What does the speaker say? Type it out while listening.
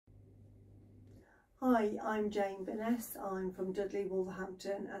Hi, I'm Jayne Burness. I'm from Dudley,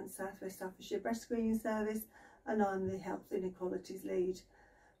 Wolverhampton and South West Staffordshire Breast Screening Service, and I'm the Health Inequalities Lead.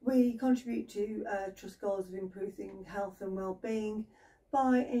 We contribute to Trust goals of improving health and wellbeing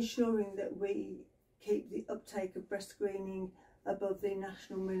by ensuring that we keep the uptake of breast screening above the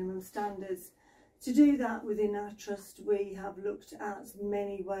national minimum standards. To do that within our Trust, we have looked at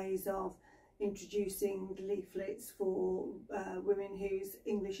many ways of introducing leaflets for women whose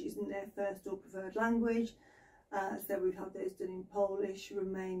English isn't their first or preferred language. So we've had those done in Polish,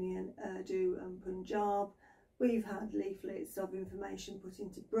 Romanian, Urdu and Punjab. We've had leaflets of information put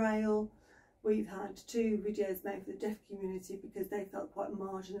into Braille. We've had 2 videos made for the deaf community because they felt quite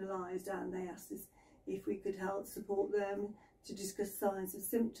marginalised, and they asked us if we could help support them to discuss signs and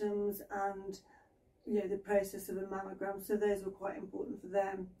symptoms and the process of a mammogram. So those were quite important for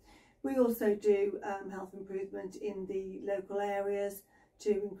them. We also do health improvement in the local areas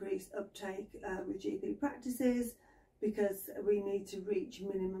to increase uptake with GP practices, because we need to reach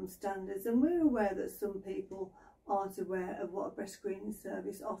minimum standards, and we're aware that some people aren't aware of what a breast screening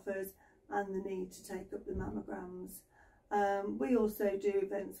service offers and the need to take up the mammograms. We also do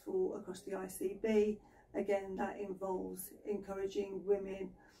events across the ICB. Again, that involves encouraging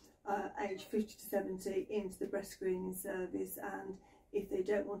women aged 50 to 70 into the breast screening service, and if they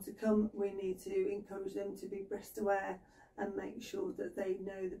don't want to come, we need to encourage them to be breast aware and make sure that they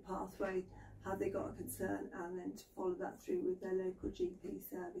know the pathway, have they got a concern, and then to follow that through with their local GP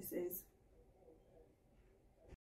services.